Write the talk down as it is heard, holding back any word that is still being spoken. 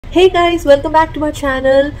Hey guys, welcome back to my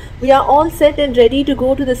channel. We are all set and ready to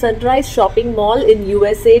go to the Sunrise Shopping Mall in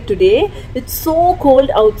USA today. It's so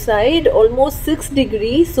cold outside, almost 6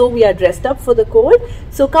 degrees, so we are dressed up for the cold.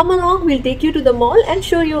 So come along, we'll take you to the mall and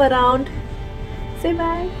show you around. Say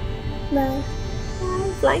bye. Bye.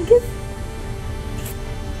 Bye. Flying kiss.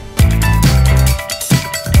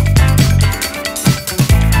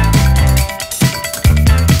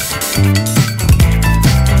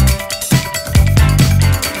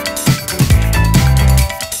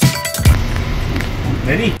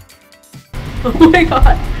 Ready? Oh my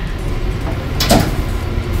god.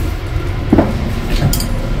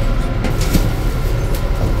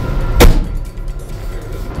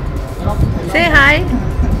 Say hi.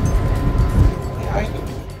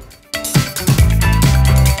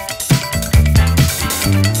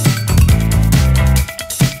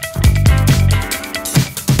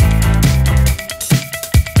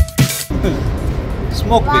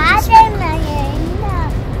 Smoke, baby.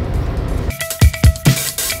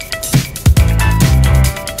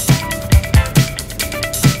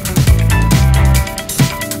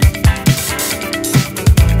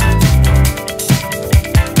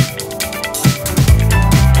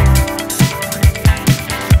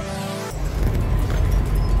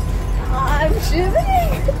 I'm shivering.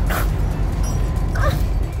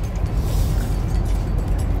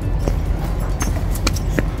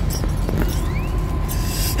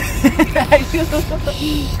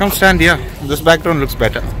 Come stand here. This background looks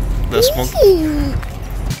better. The smoke.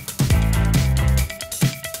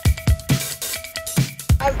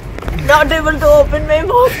 I'm not able to open my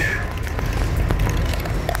mouth.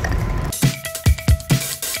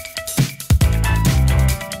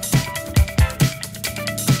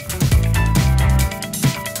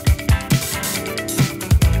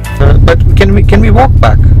 But can we walk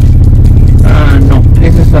back? No,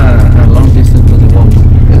 this is a long distance to the wall.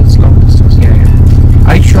 It's long distance, yeah.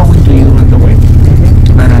 I show it to you on the way.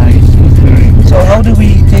 It's very... So how do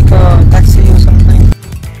we take a taxi or something?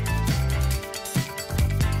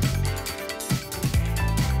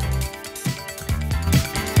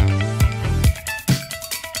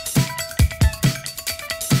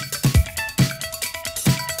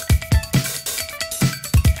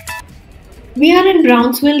 We are in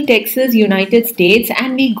Brownsville, Texas, United States,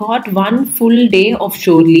 and we got one full day of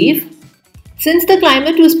shore leave. Since the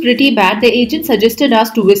climate was pretty bad, the agent suggested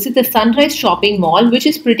us to visit the Sunrise Shopping Mall, which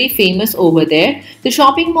is pretty famous over there. The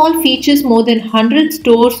shopping mall features more than 100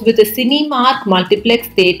 stores with a Cinemark multiplex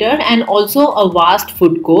theater and also a vast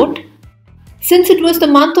food court. Since it was the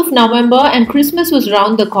month of November and Christmas was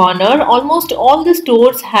round the corner, almost all the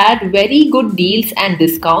stores had very good deals and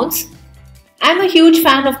discounts. I'm a huge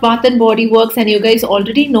fan of Bath & Body Works and you guys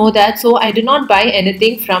already know that, so I did not buy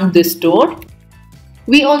anything from this store.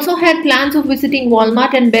 We also had plans of visiting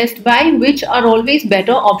Walmart and Best Buy, which are always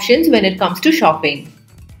better options when it comes to shopping.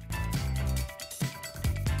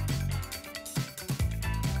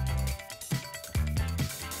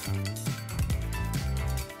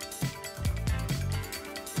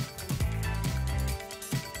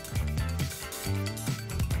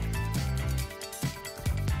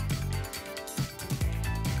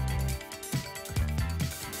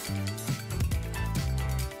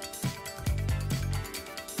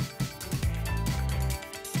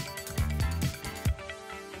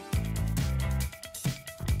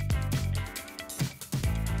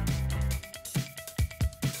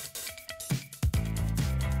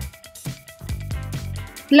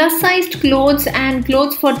 Plus-sized clothes and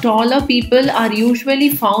clothes for taller people are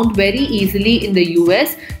usually found very easily in the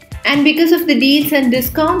US, and because of the deals and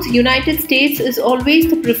discounts, United States is always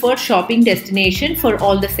the preferred shopping destination for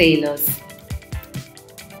all the sailors.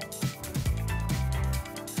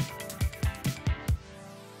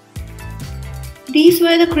 These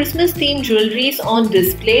were the Christmas themed jewelries on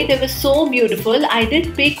display. They were so beautiful. I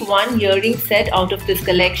did pick one earring set out of this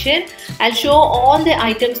collection. I'll show all the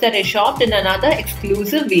items that I shopped in another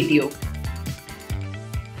exclusive video.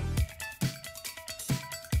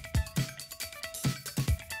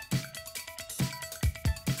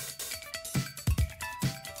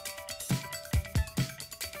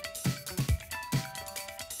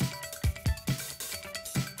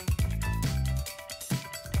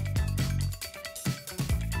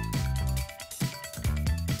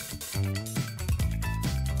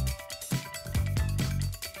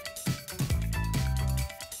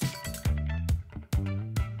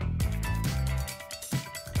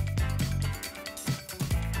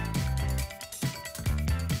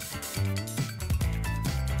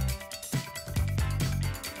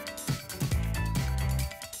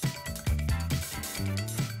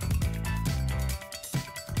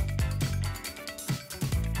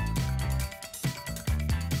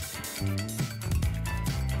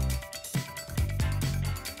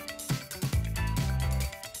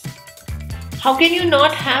 How can you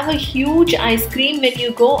not have a huge ice cream when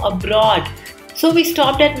you go abroad? So we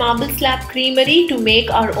stopped at Marble Slab Creamery to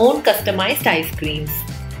make our own customized ice creams.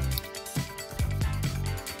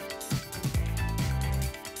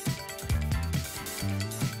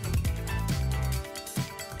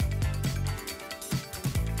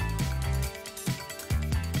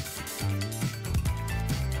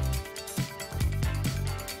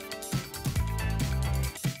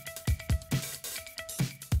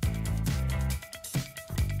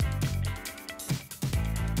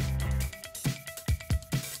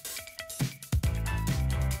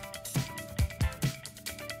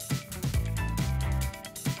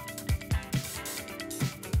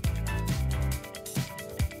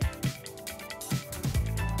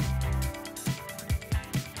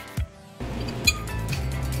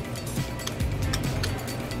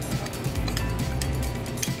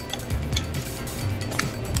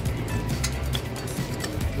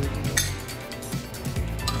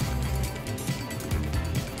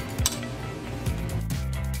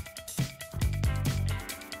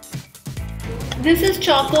 This is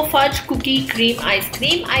Choco Fudge Cookie Cream Ice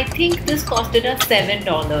Cream. I think this costed us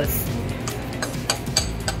 $7.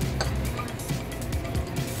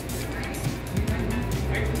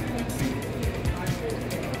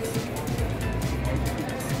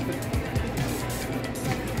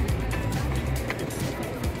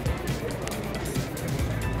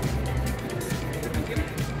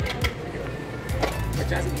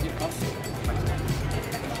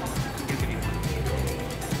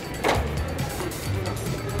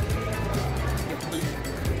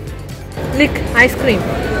 Lick ice cream.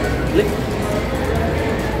 Lick.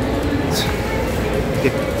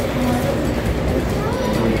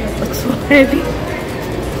 Looks so heavy.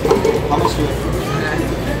 How much do you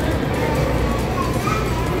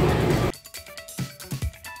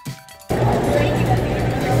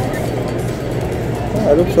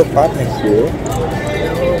I look so fat next to you.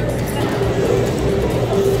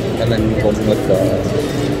 And then you come with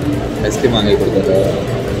ice cream.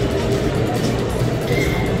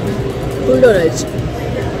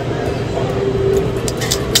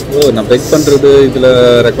 Oh, na beg பண்றது இதுல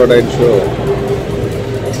record ஆயிடுச்சு.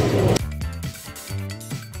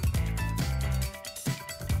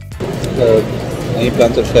 Any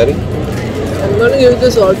plans of sharing? I'm going to give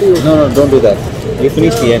this all to you. No, don't do that. You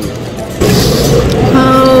finish the end.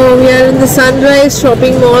 We are in the Sunrise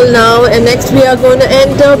shopping mall now, and next we are going to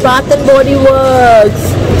enter Bath and Body Works.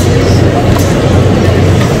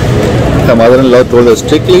 Her mother-in-law told her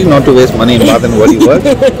strictly not to waste money in Bath and Body Works.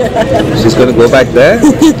 She's going to go back there.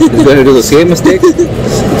 She's going to do the same mistake.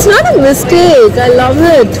 It's not a mistake. I love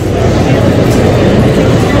it.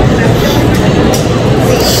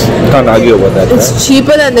 Can't argue about that. It's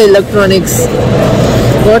cheaper than the electronics.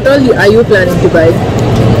 What all are you planning to buy?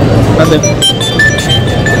 Nothing.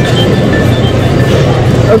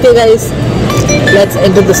 Okay guys, let's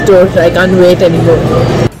enter the store. I can't wait anymore.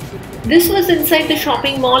 This was inside the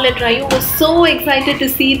shopping mall and Rayu was so excited to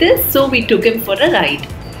see this, so we took him for a ride.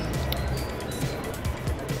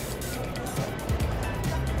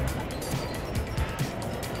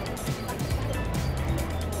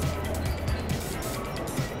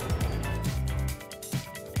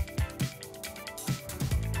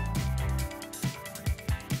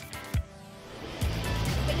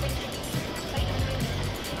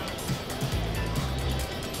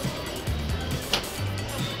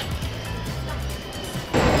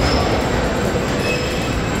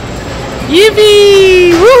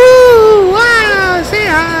 Yippee! Woohoo! Wow! Say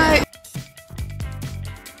hi!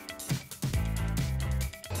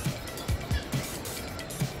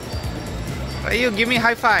 Rayu, give me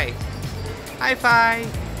high five! High five!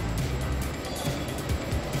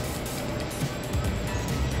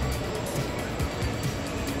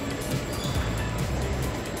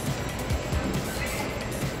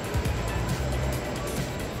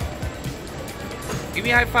 Give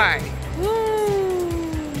me high five! Woo!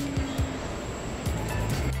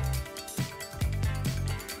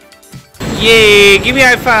 Yay! Give me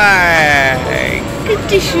a high five! Good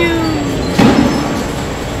tissue!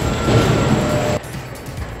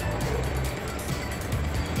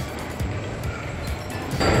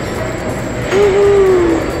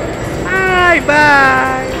 Bye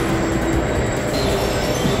bye!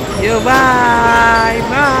 Yo, bye!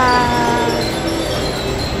 Bye!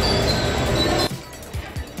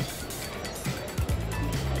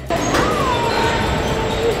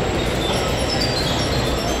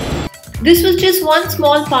 This was just one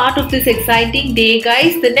small part of this exciting day,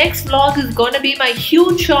 guys. The next vlog is gonna be my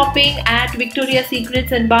huge shopping at Victoria's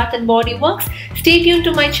Secrets and Bath and Body Works. Stay tuned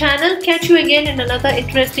to my channel. Catch you again in another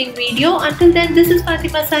interesting video. Until then, this is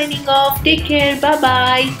Fatima signing off. Take care.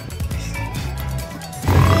 Bye-bye.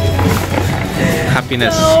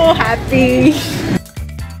 Happiness. So happy.